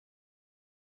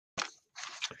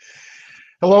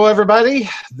Hello, everybody.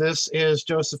 This is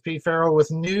Joseph P. Farrell with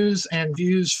news and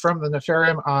views from the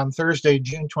Nefarium on Thursday,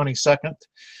 June 22nd,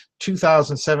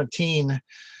 2017.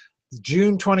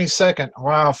 June 22nd.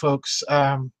 Wow, folks.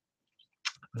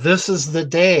 This is the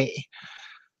day,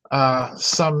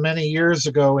 some many years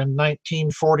ago in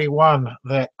 1941,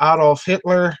 that Adolf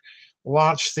Hitler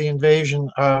launched the invasion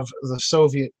of the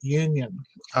Soviet Union.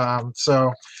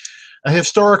 So a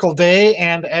historical day,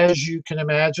 and as you can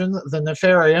imagine, the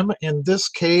Nefarium, in this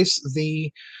case,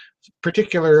 the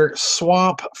particular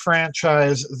swamp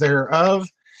franchise thereof,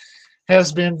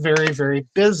 has been very, very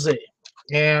busy.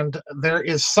 And there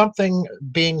is something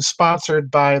being sponsored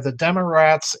by the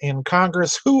Democrats in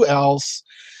Congress, who else,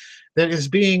 that is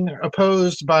being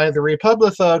opposed by the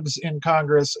Republicans in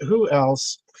Congress, who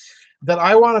else, that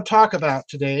I want to talk about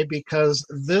today because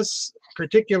this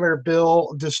particular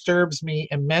bill disturbs me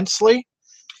immensely.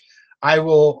 I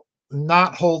will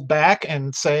not hold back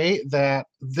and say that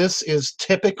this is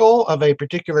typical of a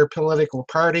particular political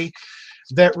party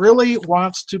that really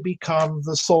wants to become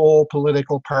the sole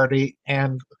political party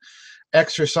and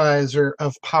exerciser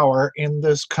of power in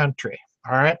this country.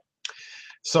 All right.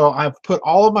 So I've put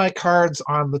all of my cards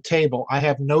on the table. I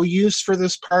have no use for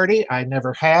this party. I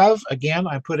never have. Again,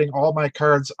 I'm putting all my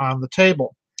cards on the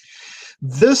table.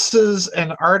 This is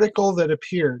an article that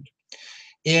appeared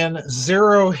in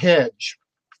Zero Hedge.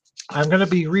 I'm going to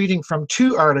be reading from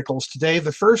two articles today.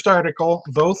 The first article,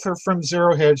 both are from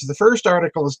Zero Hedge. The first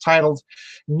article is titled,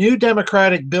 New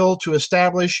Democratic Bill to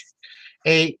Establish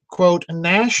a, quote,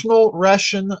 National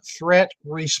Russian Threat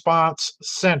Response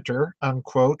Center,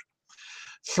 unquote,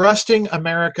 thrusting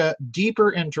America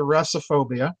deeper into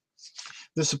Russophobia.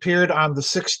 This appeared on the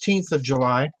 16th of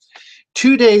July.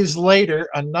 2 days later,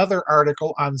 another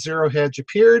article on Zero Hedge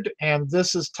appeared, and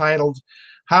this is titled,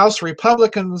 House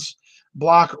Republicans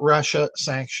Block Russia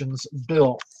Sanctions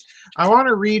Bill. I want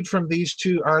to read from these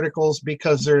two articles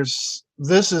because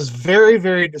this is very,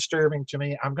 very disturbing to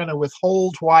me. I'm going to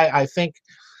withhold why I think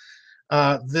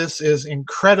this is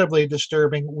incredibly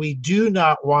disturbing. We do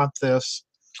not want this,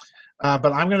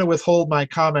 but I'm going to withhold my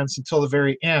comments until the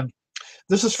very end.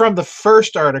 This is from the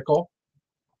first article,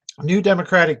 New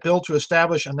Democratic Bill to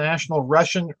Establish a National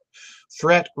Russian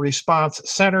Threat Response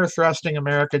Center, thrusting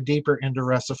America deeper into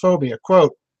Russophobia.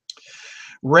 Quote,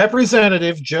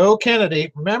 Representative Joe Kennedy,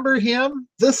 remember him?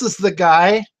 This is the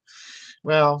guy.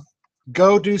 Well,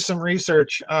 go do some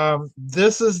research.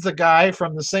 This is the guy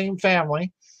from the same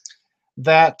family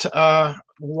that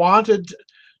wanted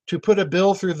to put a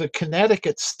bill through the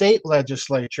Connecticut state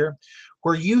legislature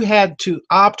where you had to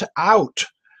opt out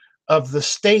of the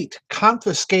state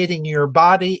confiscating your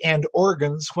body and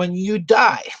organs when you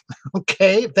die.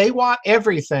 Okay? They want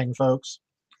everything, folks.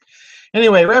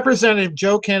 Anyway, Representative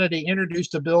Joe Kennedy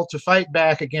introduced a bill to fight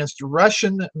back against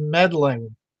Russian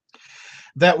meddling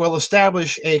that will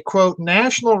establish a, quote,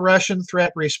 National Russian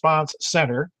Threat Response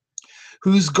Center,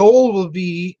 whose goal will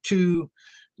be to,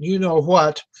 you know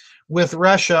what, with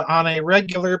Russia on a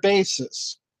regular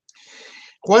basis.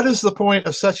 What is the point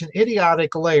of such an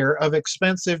idiotic layer of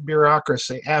expensive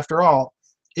bureaucracy? After all,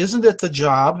 isn't it the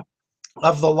job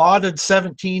of the lauded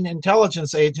 17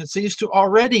 intelligence agencies to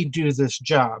already do this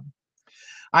job?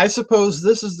 I suppose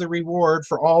this is the reward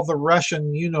for all the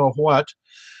Russian you-know-what,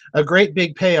 a great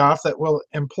big payoff that will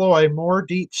employ more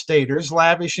deep staters,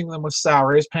 lavishing them with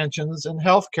salaries, pensions, and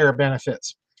health care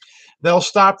benefits. They'll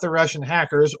stop the Russian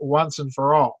hackers once and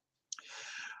for all.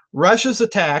 Russia's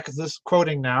attack, this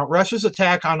quoting now, Russia's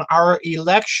attack on our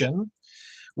election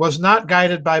was not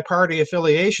guided by party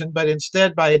affiliation, but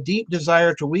instead by a deep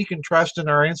desire to weaken trust in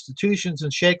our institutions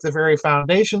and shake the very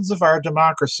foundations of our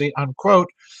democracy, unquote,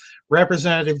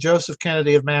 Representative Joseph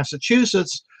Kennedy of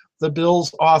Massachusetts, the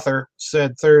bill's author,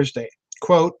 said Thursday.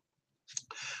 Quote,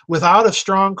 without a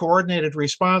strong coordinated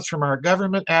response from our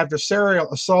government,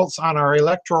 adversarial assaults on our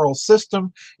electoral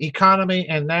system, economy,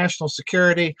 and national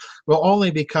security will only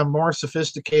become more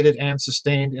sophisticated and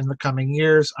sustained in the coming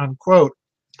years, unquote.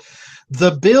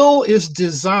 The bill is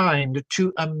designed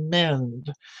to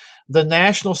amend the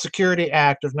National Security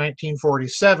Act of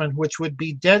 1947, which would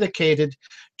be dedicated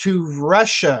to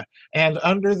Russia and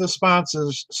under the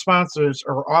sponsors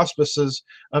or auspices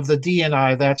of the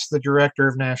DNI, that's the Director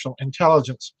of National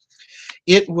Intelligence.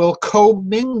 It will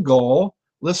commingle,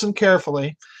 listen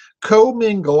carefully,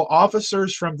 commingle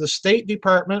officers from the State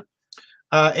Department,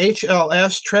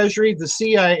 HLS, Treasury, the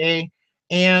CIA,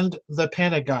 and the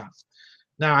Pentagon.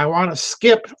 Now, I want to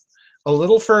skip a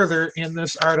little further in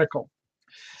this article.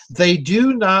 They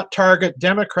do not target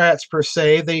Democrats per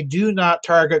se. They do not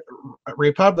target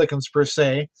Republicans per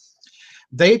se.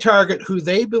 They target who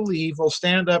they believe will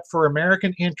stand up for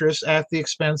American interests at the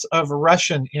expense of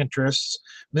Russian interests,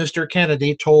 Mr.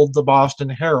 Kennedy told the Boston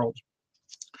Herald.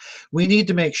 We need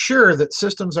to make sure that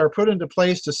systems are put into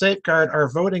place to safeguard our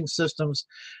voting systems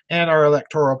and our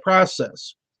electoral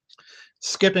process.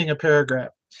 Skipping a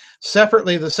paragraph.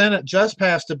 Separately, the Senate just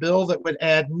passed a bill that would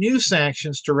add new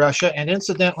sanctions to Russia. And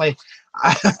incidentally,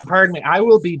 pardon me, I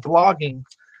will be blogging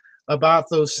about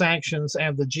those sanctions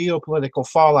and the geopolitical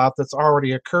fallout that's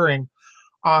already occurring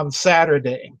on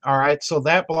Saturday. All right, so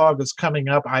that blog is coming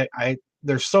up.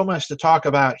 There's so much to talk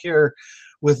about here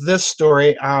with this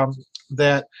story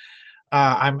that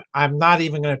I'm not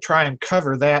even going to try and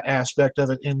cover that aspect of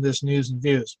it in this news and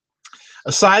views.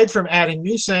 Aside from adding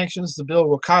new sanctions, the bill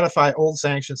will codify old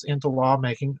sanctions into law,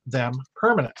 making them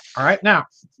permanent. All right, now,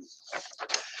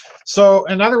 so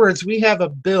in other words, we have a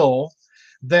bill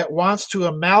that wants to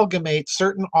amalgamate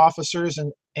certain officers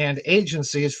and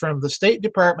agencies from the State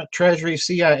Department, Treasury,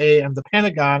 CIA, and the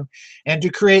Pentagon, and to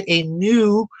create a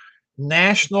new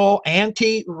national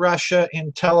anti-Russia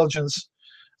intelligence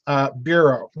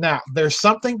bureau. Now, there's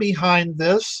something behind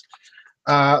this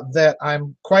that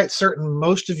I'm quite certain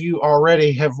most of you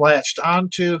already have latched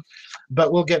onto,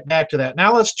 but we'll get back to that.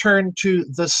 Now let's turn to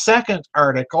the second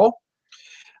article.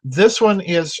 This one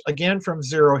is, again, from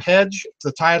Zero Hedge.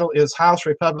 The title is House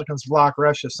Republicans Block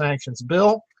Russia Sanctions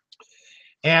Bill.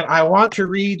 And I want to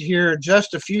read here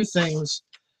just a few things,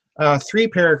 3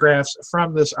 paragraphs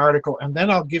from this article, and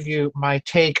then I'll give you my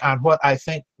take on what I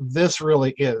think this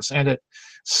really is. And it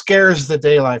scares the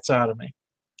daylights out of me.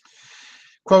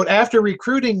 Quote, after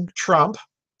recruiting Trump,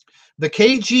 the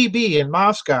KGB in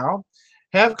Moscow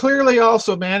have clearly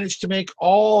also managed to make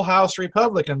all House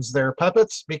Republicans their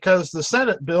puppets, because the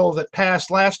Senate bill that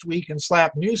passed last week and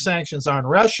slapped new sanctions on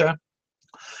Russia,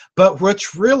 but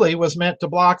which really was meant to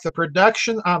block the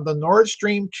production on the Nord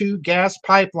Stream 2 gas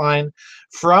pipeline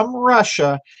from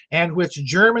Russia, and which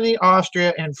Germany,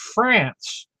 Austria, and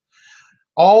France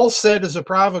all said is a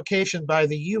provocation by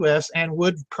the U.S. and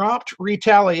would prompt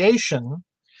retaliation,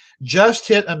 just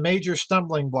hit a major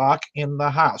stumbling block in the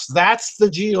House. That's the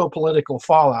geopolitical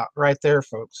fallout right there,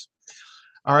 folks.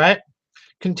 All right,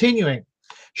 continuing.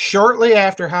 Shortly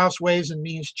after House Ways and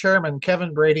Means Chairman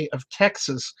Kevin Brady of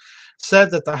Texas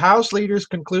said that the House leaders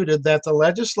concluded that the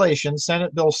legislation,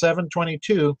 Senate Bill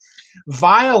 722,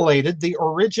 violated the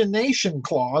origination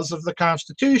clause of the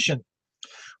Constitution,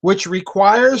 which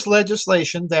requires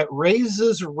legislation that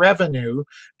raises revenue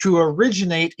to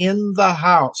originate in the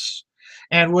House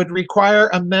and would require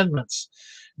amendments.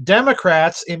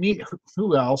 Democrats,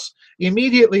 who else,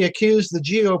 immediately accused the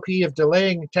GOP of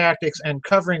delaying tactics and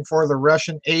covering for the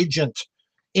Russian agent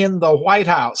in the White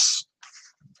House.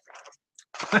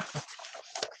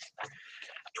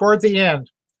 Toward the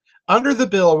end, under the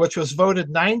bill, which was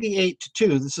voted 98-2,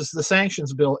 this is the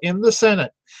sanctions bill, in the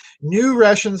Senate, new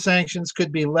Russian sanctions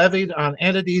could be levied on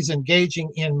entities engaging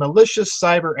in malicious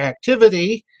cyber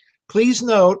activity. Please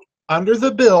note, under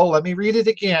the bill, let me read it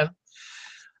again,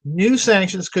 new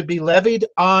sanctions could be levied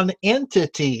on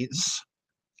entities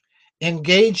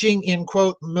engaging in,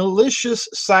 quote, malicious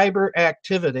cyber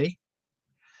activity,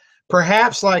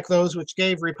 perhaps like those which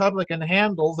gave Republican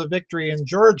Handel the victory in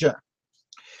Georgia.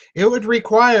 It would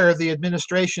require the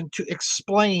administration to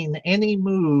explain any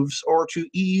moves or to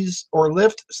ease or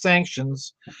lift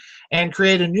sanctions and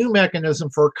create a new mechanism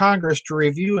for Congress to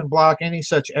review and block any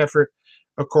such effort,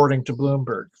 according to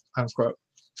Bloomberg, unquote.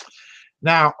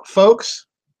 Now, folks,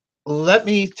 let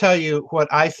me tell you what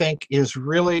I think is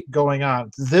really going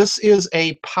on. This is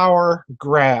a power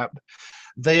grab.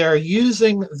 They are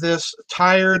using this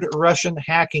tired Russian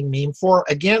hacking meme for,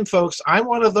 again, folks, I'm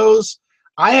one of those,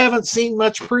 I haven't seen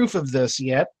much proof of this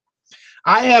yet.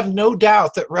 I have no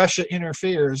doubt that Russia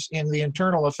interferes in the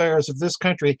internal affairs of this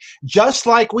country, just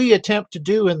like we attempt to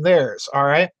do in theirs, all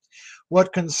right?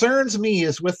 What concerns me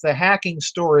is with the hacking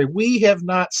story, we have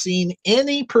not seen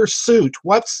any pursuit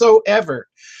whatsoever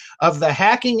of the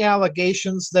hacking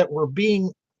allegations that were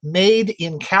being made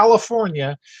in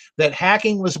California, that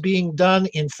hacking was being done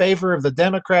in favor of the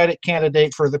Democratic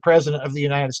candidate for the President of the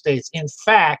United States. In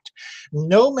fact,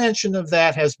 no mention of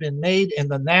that has been made in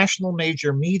the national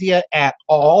major media at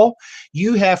all.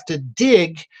 You have to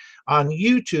dig on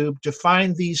YouTube to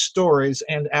find these stories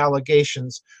and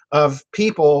allegations of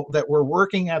people that were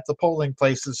working at the polling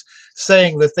places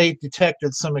saying that they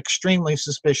detected some extremely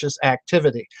suspicious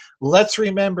activity. Let's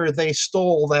remember they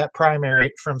stole that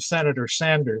primary from Senator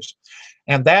Sanders,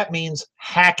 and that means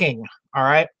hacking, all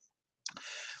right?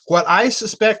 What I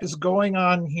suspect is going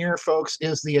on here, folks,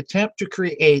 is the attempt to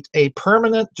create a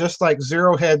permanent, just like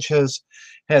Zero Hedge has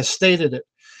stated it,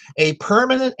 a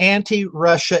permanent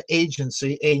anti-Russia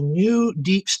agency, a new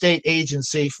deep state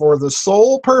agency for the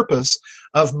sole purpose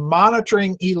of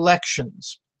monitoring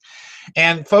elections.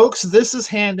 And folks, this is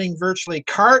handing virtually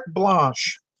carte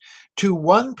blanche to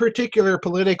one particular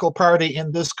political party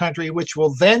in this country, which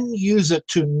will then use it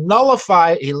to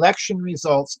nullify election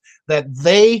results that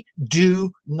they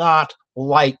do not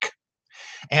like.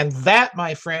 And that,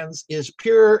 my friends, is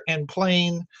pure and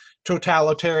plain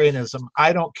totalitarianism.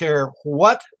 I don't care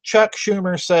what Chuck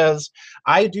Schumer says.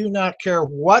 I do not care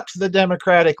what the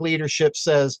Democratic leadership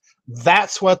says.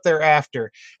 That's what they're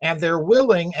after. And they're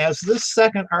willing, as this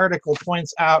second article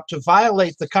points out, to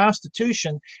violate the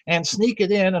Constitution and sneak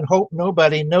it in and hope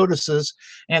nobody notices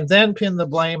and then pin the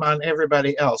blame on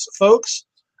everybody else. Folks,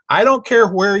 I don't care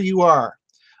where you are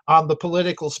on the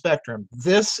political spectrum.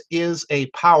 This is a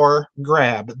power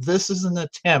grab. This is an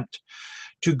attempt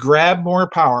to grab more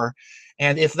power.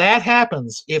 And if that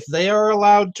happens, if they are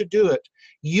allowed to do it,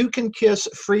 you can kiss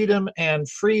freedom and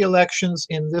free elections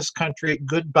in this country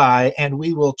goodbye, and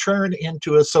we will turn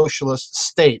into a socialist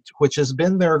state, which has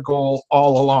been their goal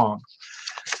all along.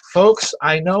 Folks,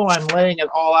 I know I'm laying it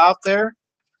all out there,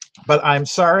 but I'm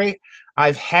sorry.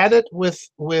 I've had it with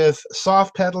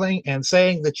soft pedaling and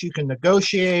saying that you can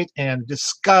negotiate and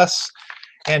discuss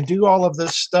and do all of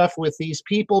this stuff with these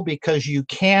people because you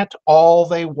can't. All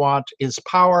they want is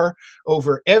power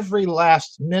over every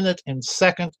last minute and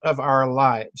second of our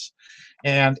lives.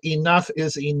 And enough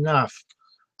is enough.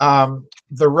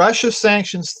 The Russia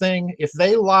sanctions thing, if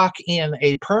they lock in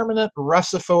a permanent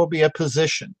Russophobia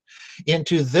position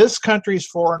into this country's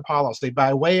foreign policy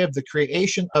by way of the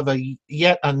creation of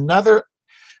yet another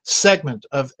segment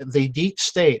of the deep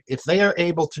state, if they are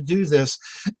able to do this,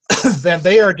 then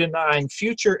they are denying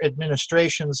future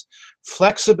administrations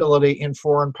flexibility in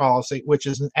foreign policy, which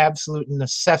is an absolute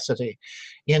necessity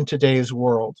in today's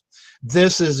world.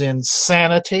 This is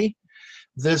insanity.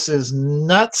 This is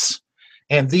nuts.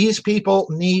 And these people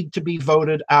need to be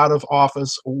voted out of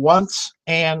office once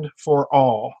and for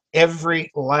all.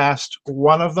 Every last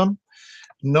one of them.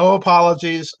 No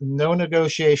apologies, no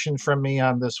negotiation from me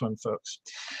on this one, folks.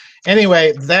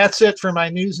 Anyway, that's it for my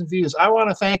news and views. I want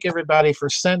to thank everybody for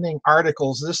sending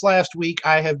articles. This last week,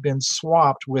 I have been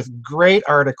swamped with great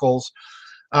articles.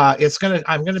 I'm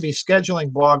going to be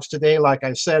scheduling blogs today. Like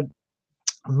I said,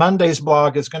 Monday's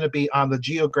blog is going to be on the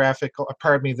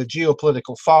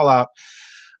geopolitical fallout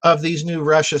of these new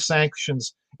Russia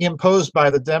sanctions imposed by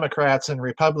the Democrats and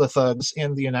Republicans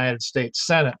in the United States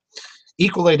Senate.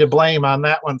 Equally to blame on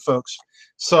that one, folks.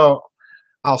 So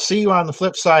I'll see you on the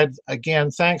flip side.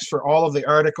 Again, thanks for all of the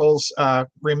articles.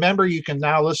 Remember, you can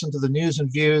now listen to the news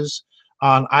and views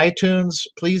on iTunes.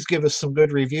 Please give us some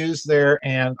good reviews there.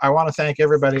 And I want to thank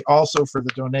everybody also for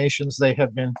the donations. They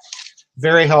have been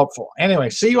very helpful. Anyway,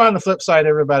 see you on the flip side,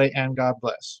 everybody, and God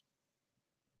bless.